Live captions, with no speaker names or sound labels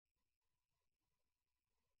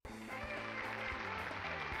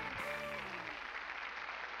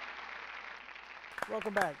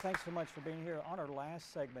Welcome back. Thanks so much for being here. On our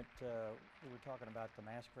last segment, we were talking about the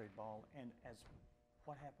masquerade ball, and as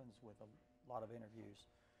what happens with a lot of interviews,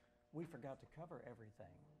 we forgot to cover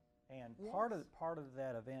everything. And Yes. part of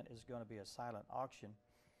that event is going to be a silent auction,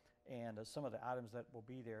 and some of the items that will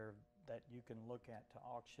be there that you can look at to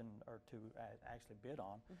auction or to actually bid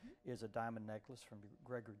on is a diamond necklace from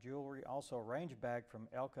Gregory Jewelry, also a range bag from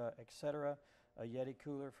Elka, etc., a Yeti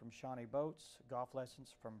cooler from Shawnee Boats, golf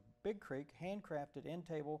lessons from Big Creek, handcrafted end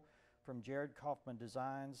table from Jared Kaufman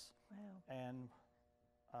Designs, Wow. and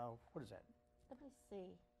what is that? Let me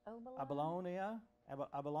see. Abalone.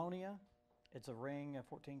 It's a ring, a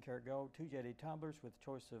 14 karat gold, 2 Yeti tumblers with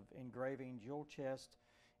choice of engraving, jewel chest,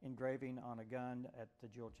 engraving on a gun at the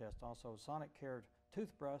jewel chest. Also, sonic cared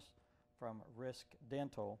toothbrush from Risk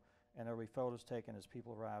Dental, and there will be photos taken as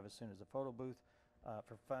people arrive as soon as the photo booth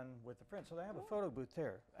for fun with a friend. So they have a photo booth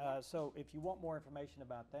there. So if you want more information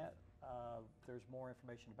about that, there's more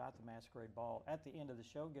information about the Masquerade Ball at the end of the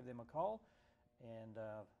show. Give them a call and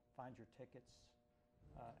find your tickets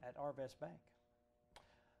at Arvest Bank.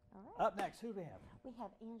 All right. Up next, who do we have? We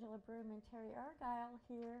have Angela Broome and Terri Argyle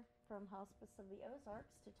here from Hospice of the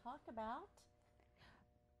Ozarks to talk about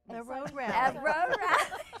the road rally.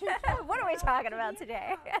 What are we talking about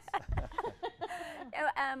today?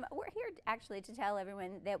 We're here actually to tell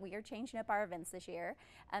everyone that we are changing up our events this year.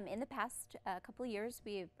 In the past couple of years,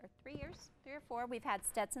 or 3 or 4, we've had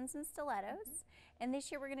Stetsons and Stilettos, and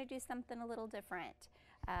this year we're going to do something a little different.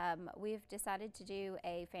 We've decided to do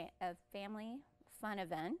a family fun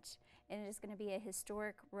event, and it is going to be a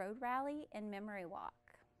historic road rally and memory walk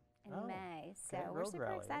in May. So we're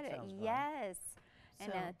super excited. Yes.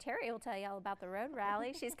 And Terri will tell you all about the road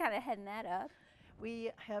rally. She's kind of heading that up.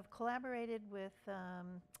 We have collaborated with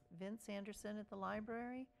Vince Anderson at the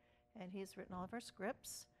library, and he's written all of our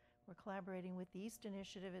scripts. We're collaborating with the East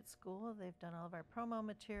Initiative at school. They've done all of our promo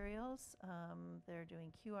materials. They're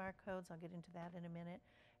doing QR codes. I'll get into that in a minute.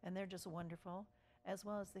 And they're just wonderful. As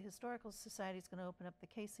well as the Historical Society is going to open up the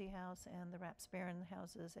Casey House and the Raps-Barron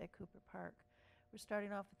houses at Cooper Park. We're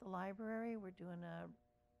starting off at the library. We're doing a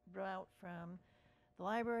route from the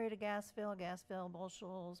library to Gassville, Bull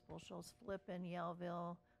Shoals, Flippin,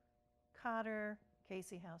 Yellville, Cotter,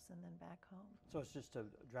 Casey House, and then back home. So it's just to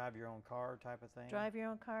drive your own car type of thing? Drive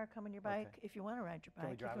your own car, come on your bike. Okay. If you want to ride your bike,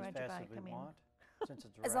 Can we drive as fast as we I mean, want? Since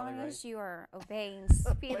it's a As rally long race? as you are obeying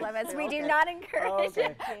speed limits, we do not encourage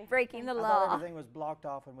breaking the I thought law. everything was blocked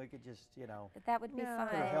off and we could just, you know, That would be fine.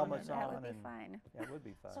 put our helmets That on would be and fine. yeah, it would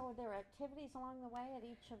be fun. So are there activities along the way at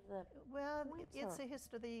each of the well, points, it's or? a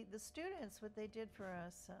history. The students, what they did for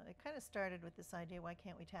us, it kind of started with this idea, why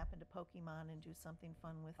can't we tap into Pokemon and do something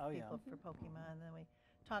fun with people for Pokemon? And then we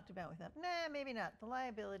talked about with them, nah, maybe not. The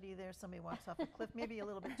liability there, somebody walks off a cliff, maybe a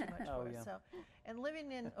little bit too much for us. So, and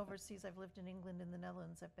living in overseas, I've lived in England and the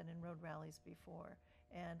Netherlands, I've been in road rallies before.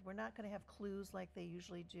 And we're not going to have clues like they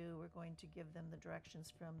usually do. We're going to give them the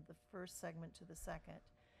directions from the first segment to the second.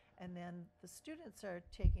 And then the students are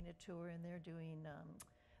taking a tour and they're doing,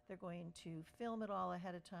 they're going to film it all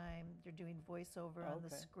ahead of time. They're doing voiceover on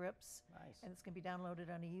the scripts. Nice. And it's going to be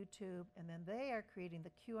downloaded on a YouTube. And then they are creating the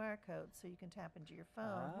QR code so you can tap into your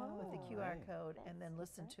phone with the QR code and then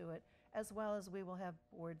listen to it, as well as we will have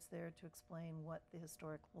boards there to explain what the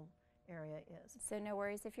historical area is. So no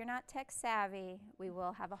worries if you're not tech savvy, we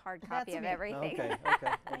will have a hard copy of everything. Okay.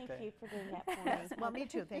 Thank you for doing that for me. Well, me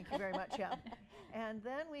too. Thank you very much. Yeah. And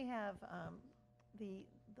then we have the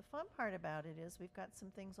fun part about it is we've got some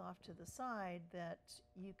things off to the side that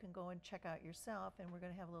you can go and check out yourself, and we're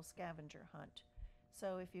going to have a little scavenger hunt.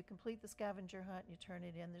 So if you complete the scavenger hunt and you turn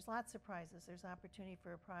it in, there's lots of prizes. There's opportunity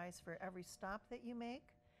for a prize for every stop that you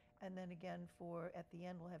make, and then again at the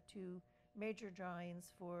end we'll have 2 major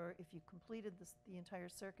drawings for if you completed the entire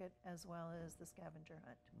circuit as well as the scavenger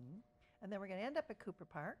hunt. And then we're going to end up at Cooper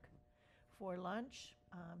Park for lunch,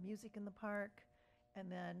 music in the park,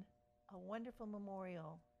 and then a wonderful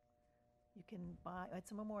memorial. You can buy,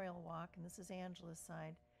 it's a memorial walk, and this is Angela's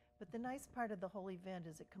side. But the nice part of the whole event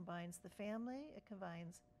is it combines the family, it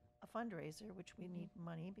combines a fundraiser, which we need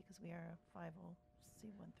money because we are a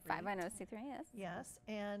 50C13. 510c3, yes. Yes,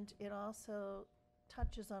 and it also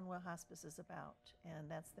touches on what hospice is about, and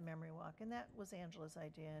that's the memory walk. And that was Angela's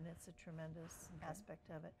idea, and it's a tremendous aspect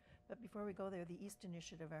of it. But before we go there, the East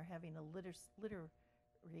Initiative are having a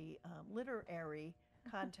literary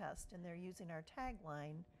contest, and they're using our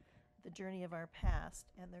tagline, the journey of our past,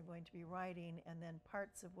 and they're going to be writing, and then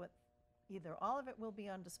parts of what, either all of it will be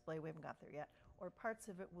on display, we haven't got there yet, or parts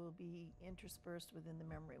of it will be interspersed within the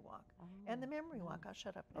memory walk. And the memory walk, I'll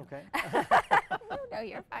shut up now. Okay. No,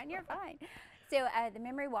 you're fine, you're fine. So the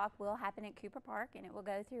memory walk will happen at Cooper Park, and it will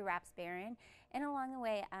go through Rapsbaron. And along the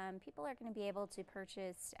way, people are going to be able to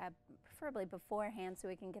purchase, preferably beforehand, so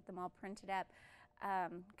we can get them all printed up.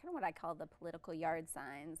 Kind of what I call the political yard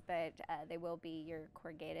signs, but they will be your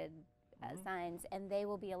corrugated signs, and they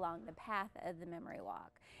will be along the path of the memory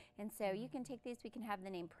walk. And so you can take these, we can have the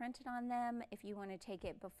name printed on them. If you want to take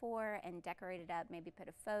it before and decorate it up, maybe put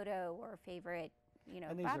a photo or a favorite,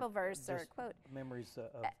 And these Bible are verse or a just quote. memories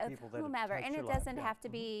of people that have Whomever. touched And your it life. doesn't Yeah. have to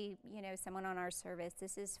be, someone on our service.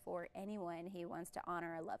 This is for anyone who wants to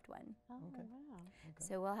honor a loved one. Oh, Okay. wow. Okay.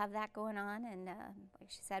 So we'll have that going on, and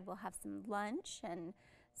like she said, we'll have some lunch and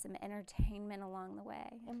some entertainment along the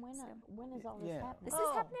way. And when, So when is all this Yeah. happening? this Oh.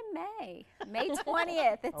 is happening in May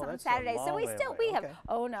 20th. It's Oh, on that's a Saturday. So long we way still, away. we have, Okay.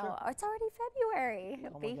 oh no, Sure. it's already February.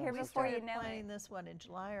 It'll Oh be my here gosh, We that's before you started know planning it. this one in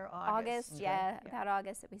July or August, August. yeah, Yeah. about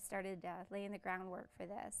August that we started laying the groundwork for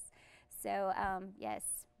this. So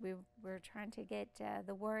yes, we're trying to get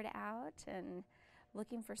the word out and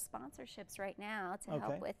looking for sponsorships right now to Okay.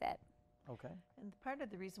 help with it. Okay. And part of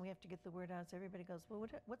the reason we have to get the word out is everybody goes, well,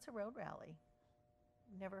 what's a road rally?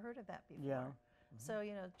 Never heard of that before. Yeah. So,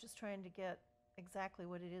 just trying to get exactly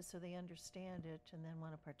what it is so they understand it and then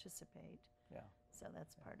want to participate. Yeah. So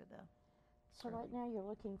that's part of the So right now you're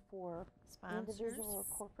looking for sponsors. individual or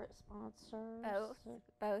corporate sponsors? Both. or-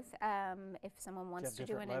 Both. If someone Do you wants have to do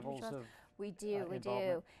different an levels individual, of we do, we do,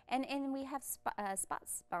 involvement? and we have spot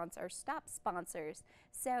sponsors, stop sponsors.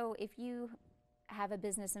 So if you have a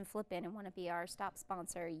business in Flippin and want to be our stop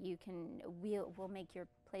sponsor, we'll make your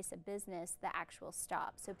place of business the actual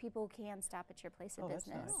stop, so people can stop at your place of Oh, that's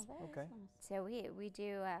business. nice. Oh, that is Okay. nice. So we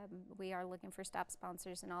do we are looking for stop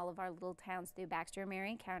sponsors in all of our little towns through Baxter and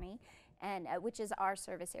Marion County, and which is our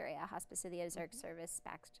service area, Hospice of the Ozarks service,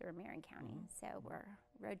 Baxter and Marion County. So we're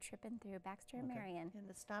road tripping through Baxter and Okay. Marion. And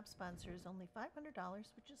the stop sponsor is only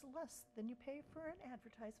 $500, which is less than you pay for an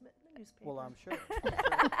advertisement in the newspaper. Well, I'm sure.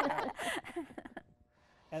 Yeah.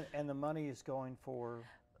 And the money is going for.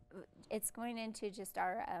 It's going into just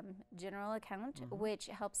our general account, which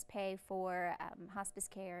helps pay for hospice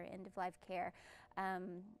care, end-of-life care.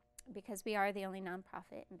 Because we are the only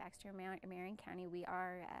nonprofit in Baxter and Marion County, we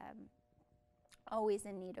are always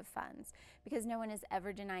in need of funds, because no one is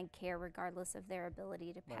ever denied care regardless of their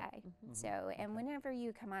ability to pay. Right. So, and whenever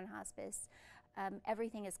you come on hospice,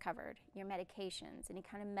 everything is covered. Your medications, any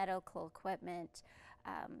kind of medical equipment,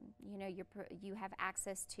 you have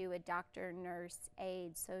access to a doctor, nurse,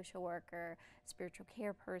 aide, social worker, spiritual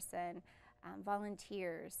care person,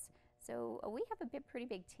 volunteers. So we have a pretty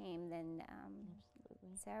big team. Then,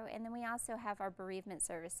 and then we also have our bereavement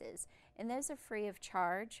services, and those are free of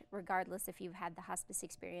charge, regardless if you've had the hospice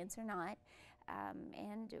experience or not.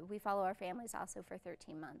 And we follow our families also for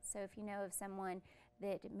 13 months. So if you know of someone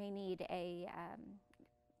that may need a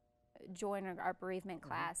join our bereavement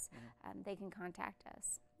class, they can contact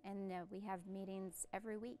us, and we have meetings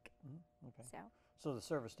every week. Okay. So the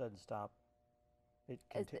service doesn't stop. It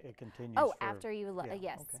continues. oh, for, after you yeah,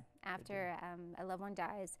 yes, okay. after a loved one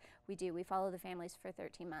dies, we follow the families for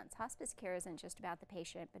 13 months. Hospice care isn't just about the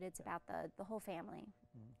patient, but it's about the whole family.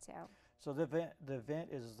 So the event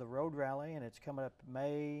is the road rally, and it's coming up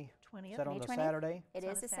May 20th. Is that on May the 20th? Saturday? It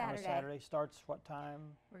It's is on a a On Saturday. a Saturday starts what time?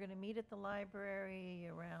 We're going to meet at the library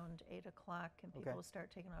around 8 o'clock, and people Okay. will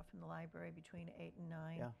start taking off from the library between 8 and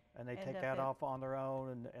 9. Yeah, and they End take up that at- off on their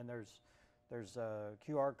own, and there's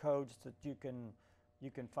QR codes that you can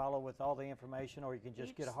follow with all the information, or you can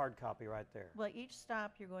just get a Each- hard copy right there. Well, each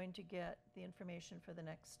stop you're going to get the information for the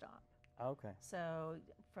next stop. Okay. So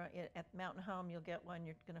at Mountain Home, you'll get one.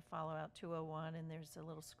 You're going to follow out 201, and there's a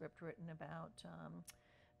little script written about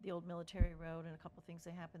the old military road and a couple things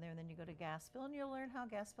that happened there. And then you go to Gassville, and you'll learn how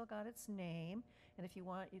Gassville got its name. And if you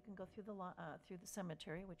want, you can go through the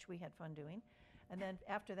cemetery, which we had fun doing. And then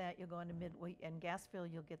after that, you'll go into Midway. And Gassville,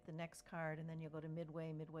 you'll get the next card, and then you'll go to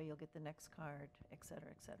Midway. Midway, you'll get the next card, et cetera,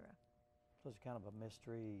 et cetera. So it's kind of a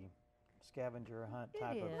mystery scavenger hunt It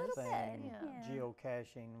type is. of A little thing, bit, yeah.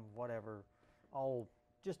 geocaching, whatever, all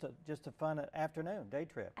just a fun afternoon, day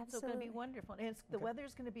trip. So it's Absolutely. going to be wonderful. And the Okay.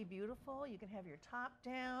 weather's going to be beautiful. You can have your top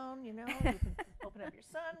down, you can open up your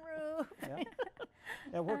sunroof. Yeah.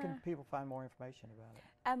 Now, where can people find more information about it?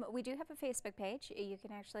 We do have a Facebook page. You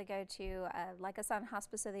can actually go to like us on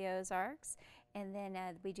Hospice of the Ozarks, and then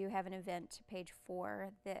we do have an event page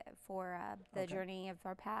for the Okay. journey of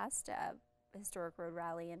our past historic road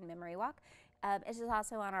rally and memory walk. It is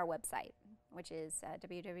also on our website, which is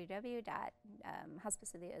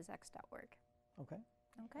www.hospiceoftheozarks.org. Okay.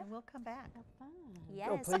 Okay. And we'll come back. Have fun. Yes,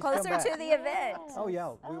 please come closer back. to the event. Oh, yeah,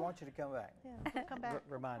 we Oh. want you to come back. Yeah, we'll come back.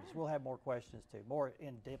 Remind us. We'll have more questions too, more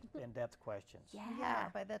in-depth questions. Yeah,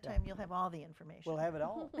 by that time you'll have all the information. We'll have it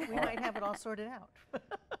all. We might have it all sorted out.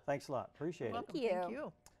 Thanks a lot. Appreciate it. Welcome. you. Thank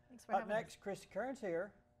you. Thanks for Up having us. next, Christy Kern's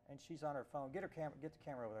here, and she's on her phone. Get the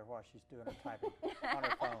camera over there while she's doing her typing on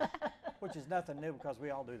her phone, which is nothing new because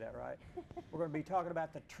we all do that, right? We're going to be talking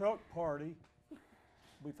about the truck party.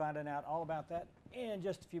 We'll be finding out all about that in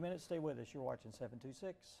just a few minutes. Stay with us. You're watching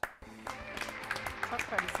 726. Truck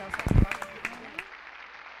party sounds like fun.